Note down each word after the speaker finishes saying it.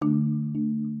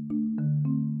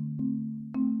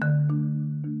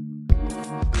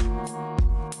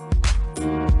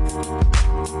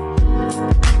Good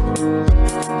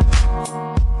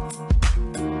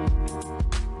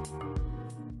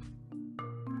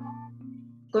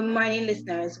morning,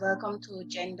 listeners. Welcome to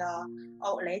Gender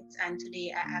Outlets, and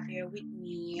today I have here with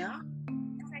me, and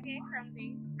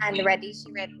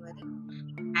Radishi Redwood.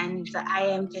 and I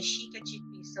am Jashika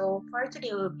Chikwi. So for today,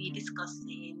 we'll be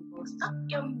discussing both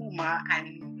Sakya Muma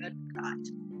and Blood Clot.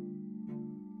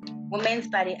 Women's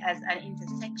body as an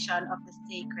intersection of the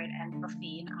sacred and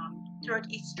profane.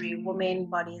 Throughout history, women's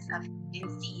bodies have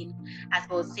been seen as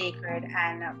both sacred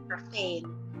and profane.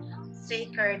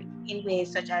 Sacred in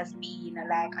ways such as being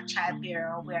like a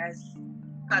childbearer, whereas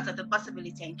because of the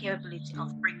possibility and capability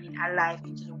of bringing a life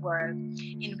into the world,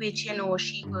 in which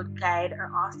she would guide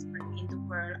her offspring in the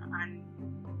world, and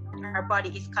her body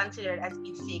is considered as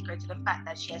being sacred to the fact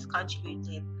that she has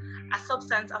contributed a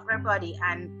substance of her body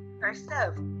and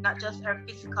herself, not just her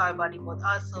physical body, but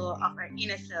also of her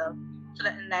inner self, so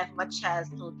that the life of a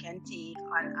child's soul can take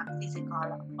on a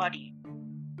physical body.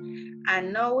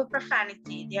 And now with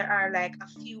profanity, there are like a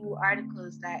few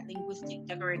articles like Linguistic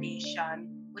Degradation,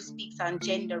 which speaks on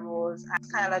gender roles and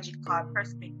psychological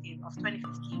perspective of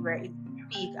 2015, where it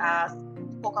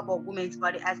spoke about women's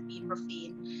body as being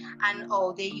profane, and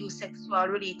how they use sexual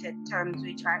related terms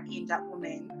which are aimed at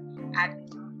women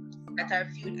that are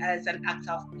viewed as an act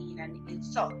of being an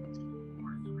insult.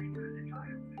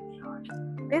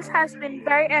 This has been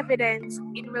very evident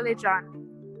in religion.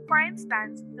 For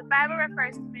instance, the Bible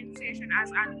refers to menstruation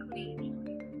as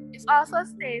unclean. It also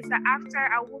states that after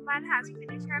a woman has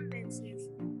finished her menses,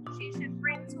 she should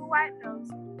bring 2 white doves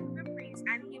to the priest,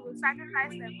 and he will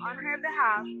sacrifice them on her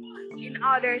behalf in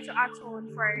order to atone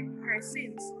for her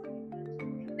sins.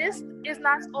 This is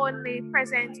not only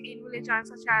present in religions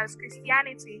such as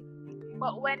Christianity,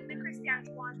 but when the Christians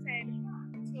wanted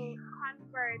to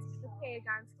convert the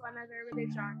pagans to another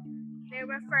religion, they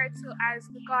referred to as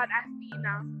the god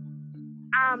Athena.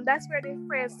 That's where the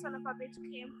phrase son of a bitch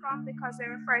came from, because they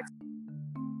referred to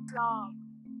love.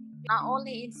 Not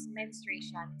only is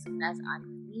menstruation seen as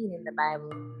unclean in the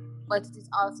Bible, but it is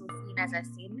also seen as a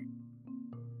sin.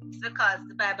 Because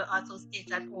the Bible also states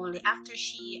that only after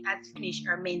she has finished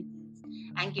her menses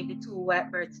and give the 2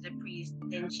 white birds to the priest,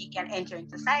 then she can enter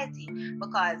into society.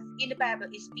 Because in the Bible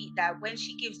it speaks that when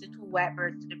she gives the 2 white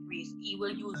birds to the priest, he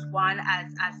will use one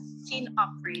as a sin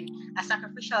offering, a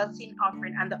sacrificial sin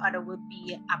offering, and the other would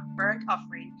be a burnt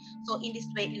offering. So in this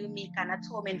way, it will make an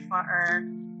atonement for her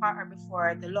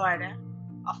before the Lord,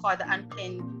 for the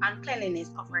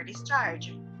uncleanliness of her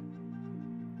discharge.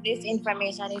 This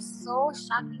information is so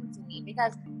shocking to me,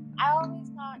 because I always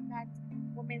thought that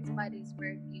women's bodies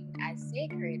were viewed as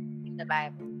sacred in the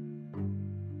Bible.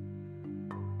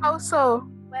 How so?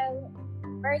 Well,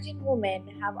 virgin women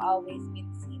have always been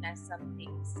seen as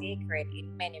something sacred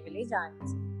in many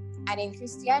religions. And in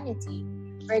Christianity,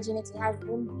 virginity has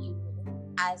been viewed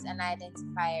as an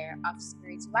identifier of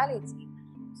spirituality.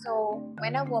 So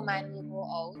when a woman will go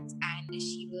out and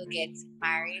she will get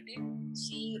married,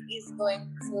 she is going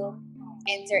to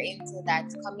enter into that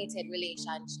committed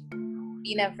relationship.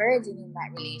 Being a virgin in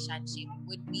that relationship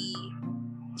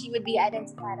she would be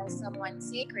identified as someone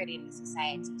sacred in the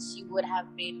society. She would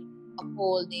have been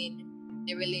upholding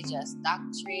the religious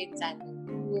doctrines and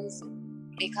the rules,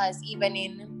 because even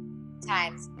in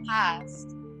times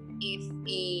past, if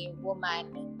a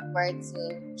woman were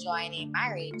to join a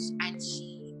marriage and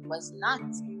she was not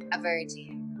a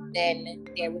virgin, then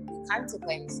there would be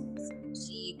consequences.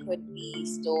 She could be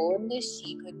stoned,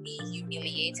 she could be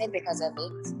humiliated because of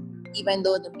it, even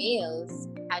though the males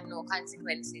had no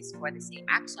consequences for the same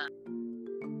action.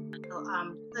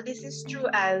 So this is true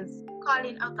as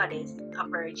calling a goddess a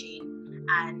virgin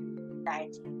and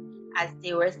deity, as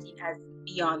they were seen as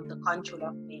beyond the control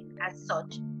of men. As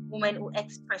such, women who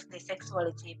express their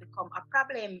sexuality become a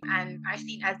problem and are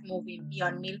seen as moving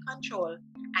beyond male control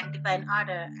and divine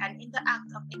order. And in the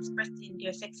act of expressing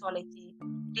their sexuality,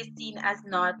 it is seen as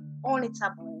not only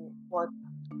taboo but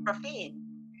profane.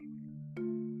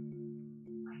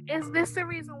 Is this the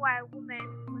reason why women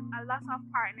with a lot of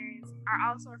partners are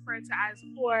also referred to as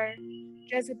whore,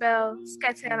 Jezebel,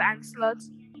 Sketel, and slut,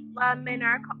 while men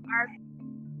are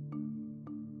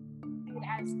viewed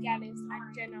as gallus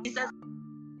and Jenna? It's as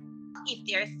if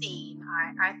they're saying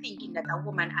or are thinking that a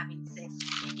woman having sex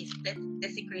is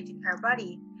desecrating her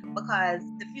body, because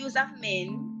the views of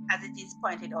men, as it is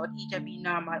pointed out, either be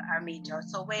normal or major.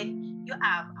 So when you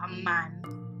have a man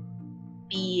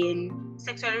being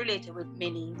sexually related with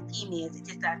many females, it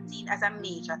is not seen as a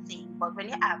major thing. But when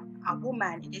you have a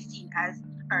woman, it is seen as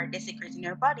her desecrating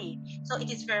her body. So it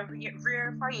is very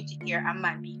rare for you to hear a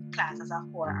man being classed as a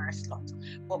whore or a slut.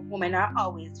 But women are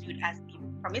always viewed as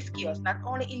being promiscuous, not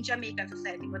only in Jamaican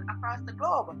society but across the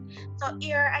globe. So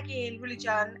here again,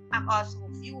 religion also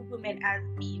viewed women as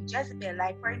being Jezebel.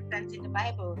 Like for instance, in the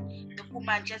Bible, the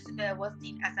woman Jezebel was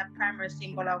seen as a primary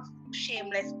symbol of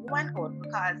shameless womanhood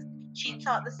because she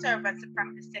taught the servants to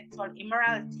practice sexual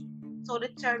immorality. So the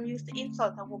term used to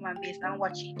insult a woman based on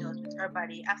what she does with her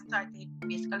body have started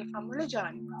basically from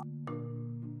religion.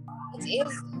 It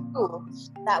is true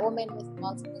that women with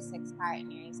multiple sex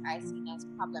partners are seen as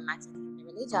problematic in the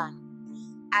religion,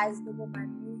 as the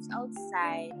woman moves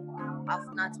outside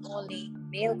of not only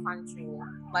male control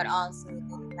but also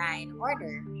the divine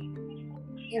order.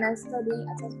 In a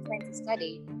 2020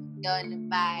 study done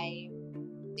by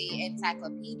the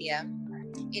Encyclopedia,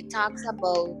 it talks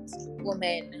about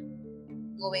women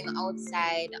going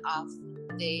outside of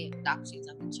the doctrines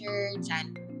of the church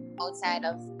and outside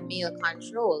of male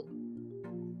control.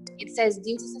 It says,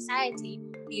 due to society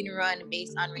being run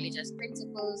based on religious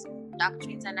principles,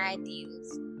 doctrines, and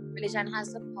ideals, religion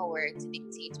has the power to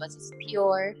dictate what is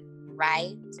pure,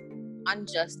 right,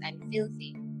 unjust, and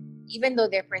filthy, even though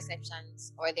their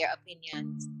perceptions or their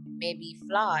opinions may be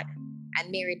flawed.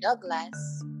 And Mary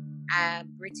Douglas, a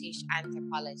British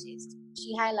anthropologist,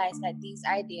 she highlights that these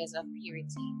ideas of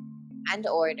purity and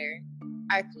order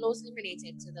are closely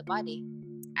related to the body,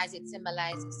 as it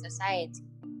symbolizes society.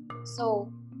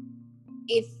 So,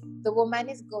 if the woman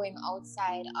is going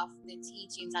outside of the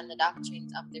teachings and the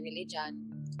doctrines of the religion,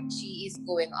 she is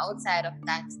going outside of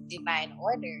that divine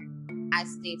order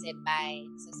as stated by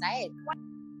society. What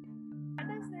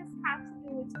does this have to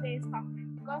do with today's topic?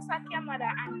 Go Sakya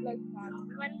Mother and blood clots,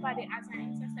 women body as an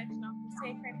intersection of the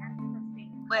sacred and the profane.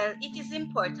 Well, it is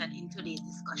important in today's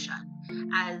discussion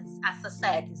as a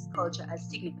society's culture has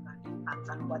significant impacts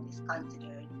on what is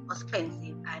considered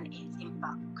offensive and its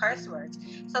impact curse words.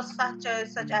 So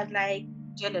factors such as like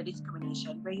gender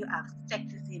discrimination, where you have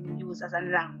sexism used as a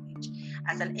language,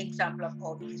 as an example of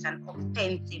how it is an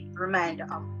offensive reminder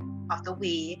of the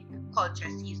way culture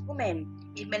sees women.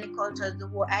 In many cultures, the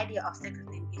whole idea of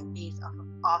sexism is based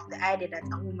off the idea that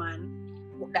women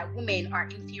are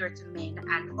inferior to men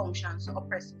and function to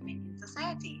oppress women in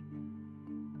society.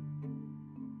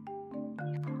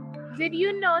 Did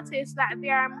you notice that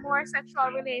there are more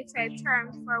sexual related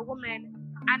terms for women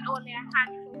and only a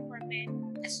handful for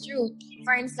men? It's true.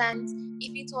 For instance,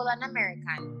 if you told an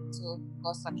American to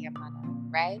go suck your mother,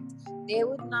 right? They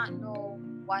would not know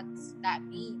what that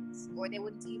means, or they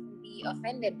wouldn't even be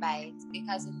offended by it,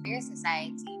 because in their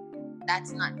society,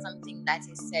 that's not something that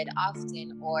is said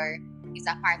often or is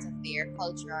a part of their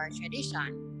culture or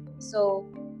tradition. So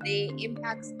the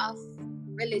impacts of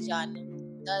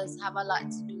religion does have a lot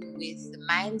to do with the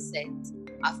mindset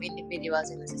of individuals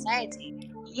in the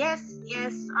society. Yes.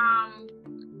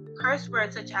 Curse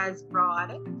words such as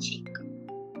broad, chick,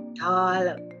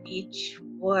 tall, bitch,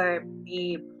 whore,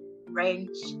 babe,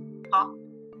 wrench, pop,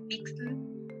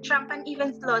 vixen, tramp, and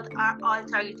even slut are all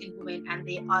targeting women, and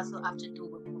they also have to do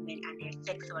with women and their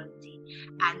sexuality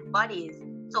and bodies.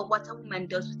 So what a woman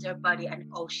does with her body and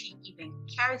how she even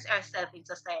carries herself in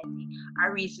society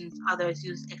are reasons others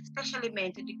use, especially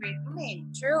men, to degrade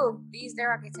women. True, these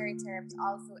derogatory terms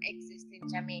also exist in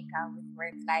Jamaica with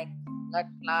words like blood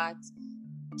clot,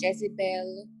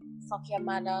 Jezebel, fuck your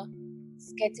mother,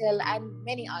 skettle, and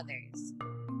many others.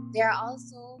 They are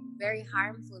also very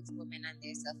harmful to women and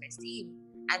their self-esteem,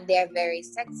 and they are very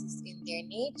sexist in their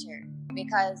nature,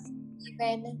 because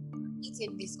even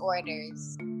eating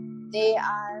disorders, they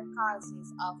are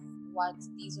causes of what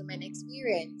these women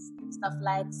experience. Stuff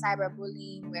like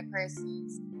cyberbullying, where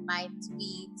persons might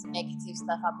tweet negative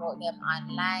stuff about them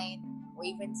online or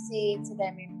even say it to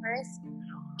them in person.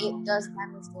 It does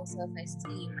damage their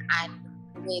self-esteem and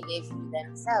the way they view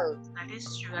themselves. That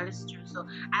is true. So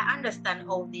I understand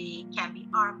how they can be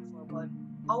harmful, but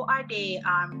how are they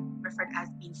referred as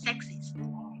being sexist?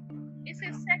 This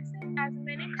is sexist as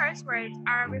many curse words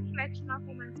are a reflection of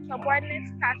women's subordinate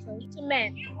status to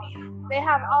men. They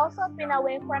have also been a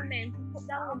way for men to put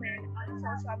down women on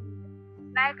social media.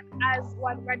 Like as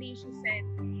what Radisha said,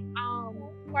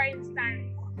 for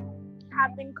instance,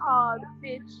 have been called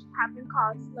bitch, have been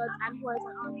called slut and whores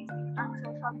and all these things on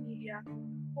social media.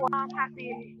 Who are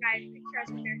having like pictures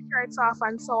with their shirts off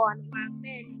and so on, while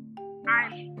men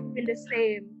aren't in the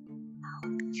same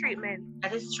treatment.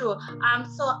 That is true.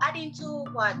 So adding to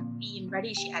what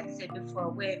Radishi had said before,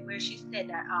 where she said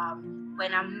that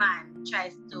when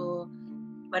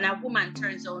a woman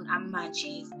turns on a man,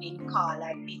 she is being called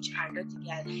a bitch or dirty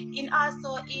girl. In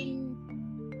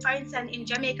for instance, in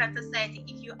Jamaican society,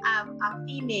 if you have a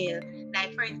female,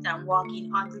 like for instance,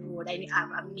 walking on the road and you have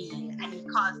a male and he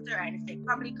calls her and say,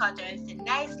 probably calls her and say,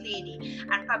 nice lady,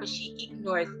 and probably she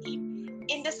ignores him.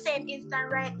 In the same instant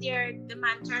right there, the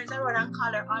man turns around and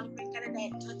calls her all kind of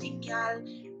like dirty girl,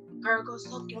 go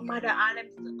suck your mother, all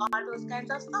those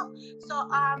kinds of stuff. So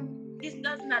this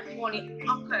does not only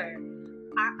occur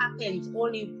or happens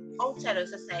only outside of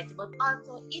society, but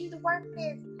also in the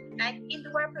workplace. Like in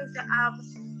the workplace, you have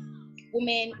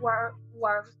women who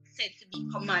are said to be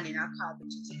commanding or called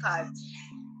bitches, because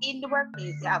in the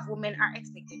workplace, you have women are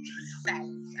expected to be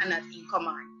silent and not in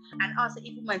command. And also,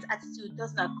 if a woman's attitude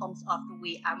does not come off the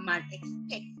way a man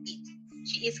expects it,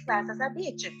 she is classed as a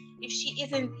bitch. If she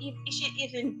isn't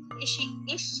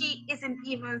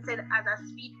even said as a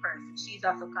sweet person, she's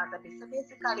also classed as a bitch. So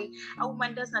basically, a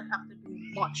woman does not have to do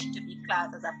much to be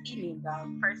classed as a female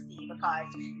dog per se, because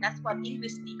that's what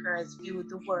English speakers view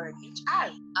the word bitch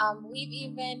as. We've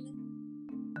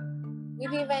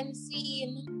even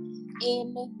seen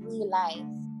in real life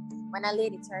when a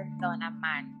lady turns down a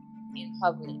man in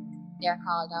public, they're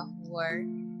called a whore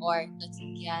or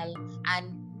dirty girl and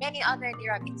many other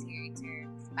derogatory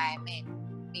terms by men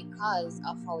because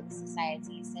of how the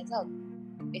society is set up.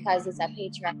 Because it's a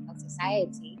patriarchal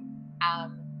society,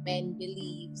 men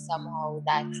believe somehow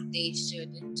that they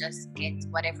should just get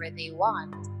whatever they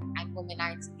want, and women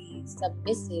are to be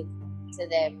submissive to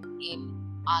them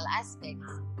in all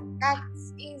aspects. That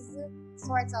is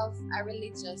sort of a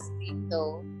religious thing,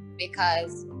 though,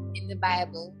 because in the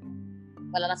Bible,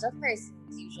 well, a lot of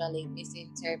persons usually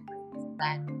misinterpret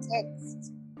that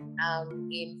text.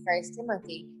 In First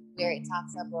Timothy, where it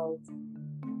talks about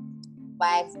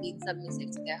wives being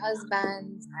submissive to their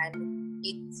husbands, and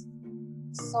it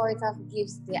sort of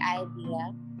gives the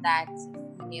idea that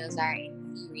females are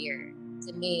inferior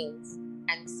to males,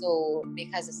 and so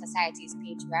because the society is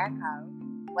patriarchal,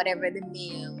 whatever the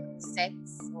male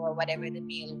sets or whatever the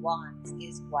male wants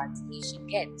is what he should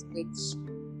get, which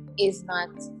is not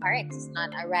correct. It's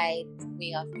not a right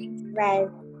way of thinking. Right.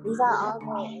 These are all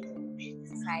the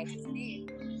society's names.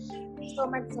 So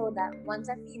much so that once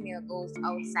a female goes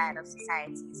outside of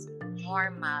society's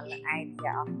normal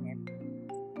idea of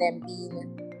them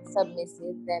being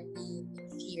submissive, them being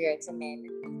inferior to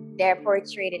men, they're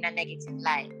portrayed in a negative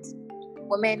light.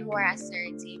 Women who are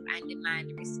assertive and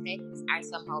demand respect are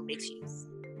somehow bitches.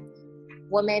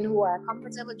 Women who are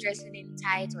comfortable dressing in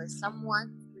tight or somewhat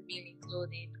revealing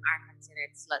clothing are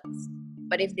considered sluts.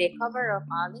 But if they cover up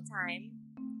all the time,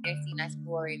 they're seen as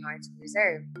boring or too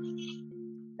reserved.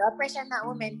 The oppression that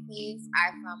women face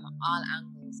are from all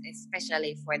angles,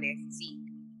 especially for their physique.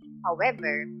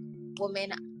 However,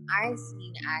 women are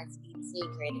seen as being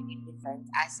sacred in different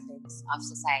aspects of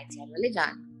society and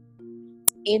religion.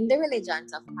 In the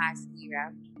religions of past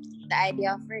era, the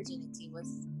idea of virginity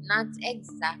was not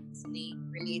exactly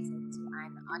related to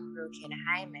an unbroken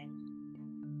hymen,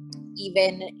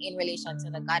 even in relation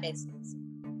to the goddesses,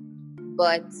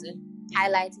 but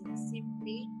highlighting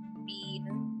simply being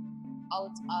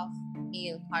out of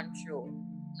male control,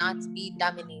 not be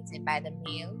dominated by the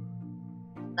male,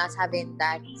 not having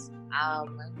that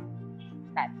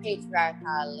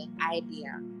patriarchal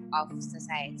idea of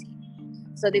society.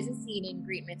 So this is seen in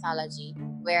Greek mythology,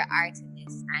 where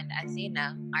Artemis and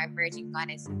Athena are virgin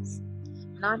goddesses,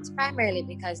 not primarily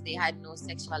because they had no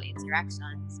sexual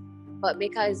interactions, but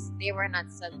because they were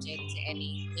not subject to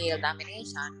any male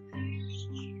domination.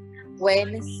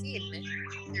 When sin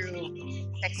through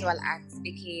sexual acts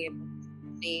became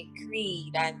the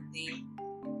creed and the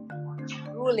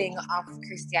ruling of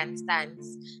Christian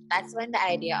stance, that's when the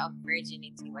idea of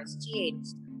virginity was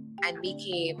changed and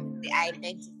became the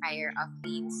identifier of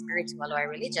being spiritual or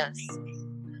religious.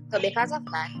 So because of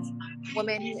that,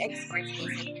 women who express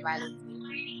their sexuality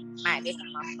might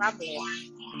become a problem,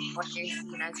 or they're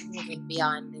seen as moving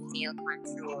beyond the male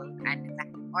control and the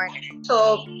family order.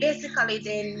 So basically,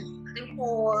 then the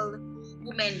whole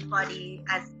woman's body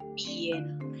as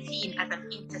being seen as an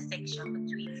intersection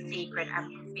between sacred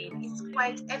and profane is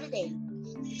quite evident.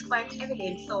 It's quite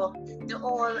evident. So the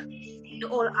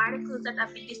all articles that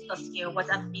have been discussed here, what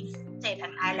have been said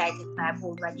and highlighted by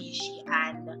both Radishi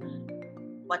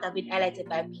and what have been highlighted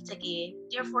by Peter Gay,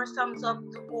 therefore sums up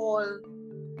the whole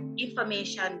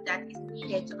information that is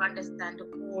needed to understand the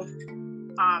whole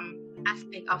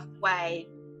aspect of why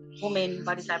women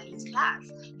bodies are being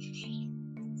classed.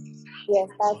 Yes,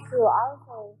 that's true.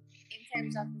 Also, in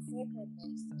terms of the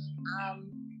sacredness,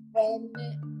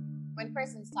 when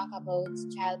persons talk about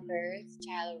childbirth,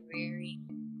 child rearing,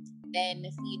 then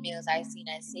females are seen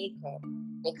as sacred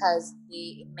because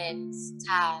the immense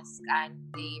task and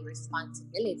the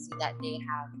responsibility that they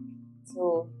have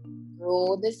to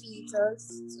grow the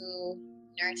fetus, to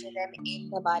nurture them in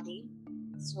the body,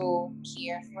 to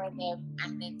care for them,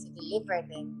 and then to deliver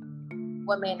them.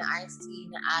 Women are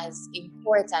seen as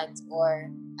important or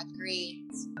a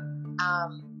great,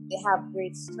 they have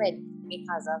great strength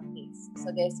because of this.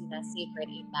 So they're seen as sacred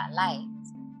in that light.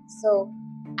 So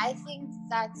I think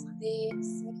that the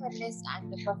sacredness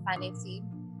and the profanity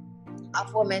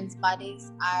of women's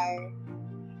bodies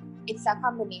it's a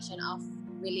combination of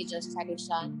religious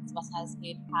traditions, what has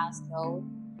been passed down,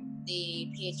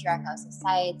 the patriarchal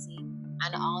society,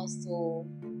 and also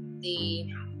the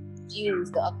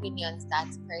views, the opinions that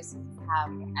persons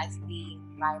have as being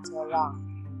right or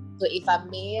wrong. So if a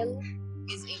male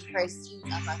is in pursuit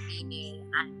of a female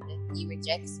and he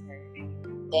rejects her,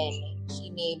 then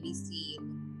she may be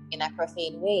seen in a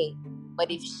profane way. But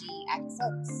if she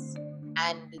accepts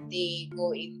and they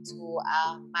go into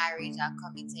a marriage, a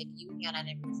committed union and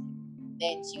everything,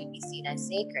 then she would be seen as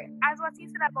sacred. As what you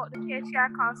said about the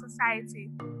patriarchal society,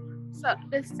 so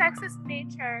the sexist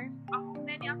nature of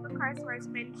many of the curse words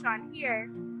mentioned here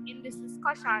in this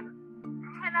discussion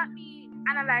cannot be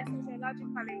analyzed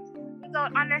sociologically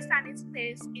without understanding its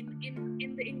place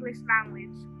in the English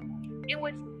language, in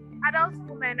which adult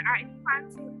women are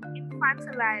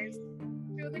infantilized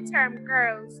through the term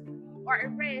girls or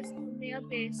erased to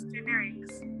male-based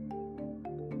generics,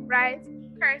 right?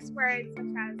 Curse words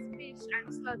such as bitch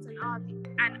and slut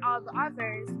and all the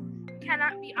others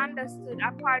cannot be understood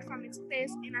apart from its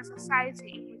place in a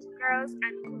society in which girls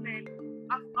and women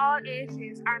of all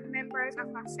ages are members of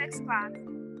a sex class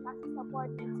that is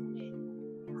subordinate to men.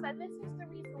 So this is the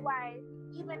reason why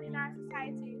even in our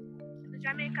society, the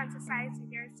Jamaican society,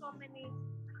 there are so many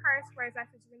curse words that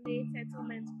is related to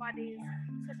women's bodies,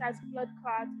 such as blood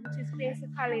clot, which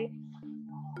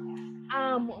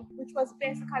was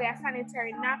basically a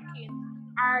sanitary napkin,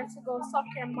 or to go suck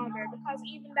your mother, because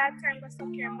even that term go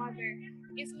suck your mother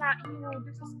is not you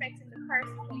disrespecting the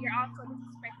person, but you're also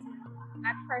disrespecting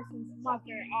that person's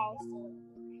mother also.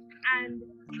 And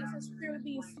this is through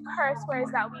these curse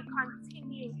words that we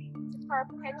continue to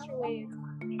perpetuate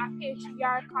a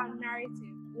patriarchal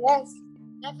narrative. Yes,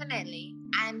 definitely.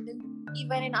 And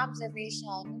even in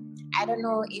observation, I don't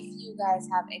know if you guys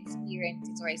have experienced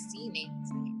it or seen it,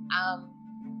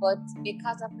 but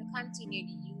because of the continued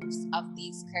use of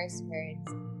these curse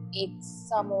words, it's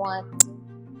somewhat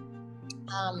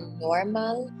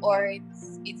normal, or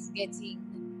it's getting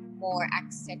more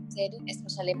accepted,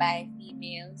 especially by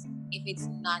females, if it's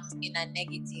not in a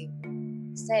negative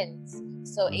sense.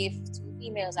 So if two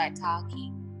females are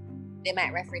talking, they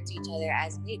might refer to each other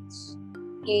as bitch.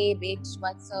 Hey bitch,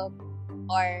 what's up?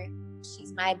 Or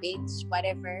she's my bitch,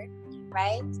 whatever,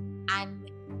 right?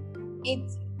 And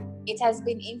it has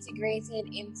been integrated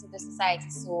into the society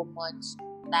so much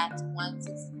that once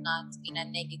it's not in a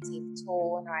negative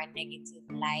tone or a negative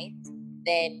light,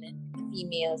 then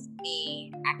females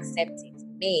may accept it.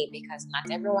 May, because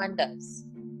not everyone does.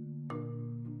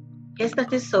 Yes,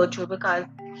 that is so true, because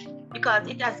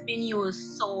it has been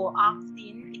used so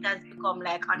often, it has become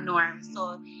like a norm.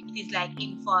 So it is like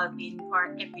involving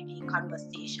for everyday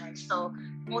conversation. So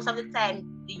most of the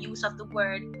time, the use of the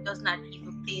word does not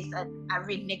even place a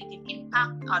real negative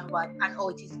impact on how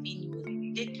it is being used.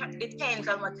 It depends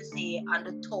on what to say, on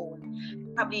the tone.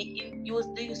 Probably the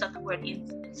use of the word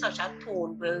in such a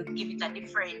tone will give it a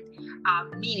different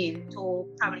meaning to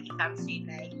probably if I'm saying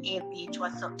like, hey bitch,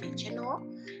 what's up bitch,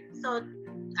 So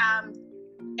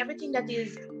everything that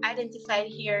is identified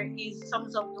here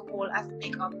sums up the whole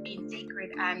aspect of being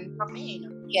sacred and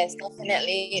profane. Yes,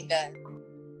 definitely it does.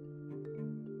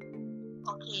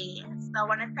 Okay, so I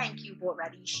want to thank you both,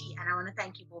 Radishi, and I want to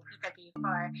thank you both, Peter B,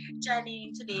 for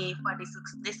joining today for this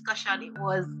discussion. It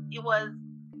was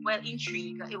well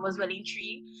intrigued.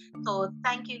 So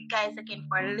thank you guys again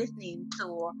for listening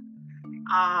to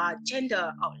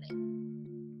Gender Outlet.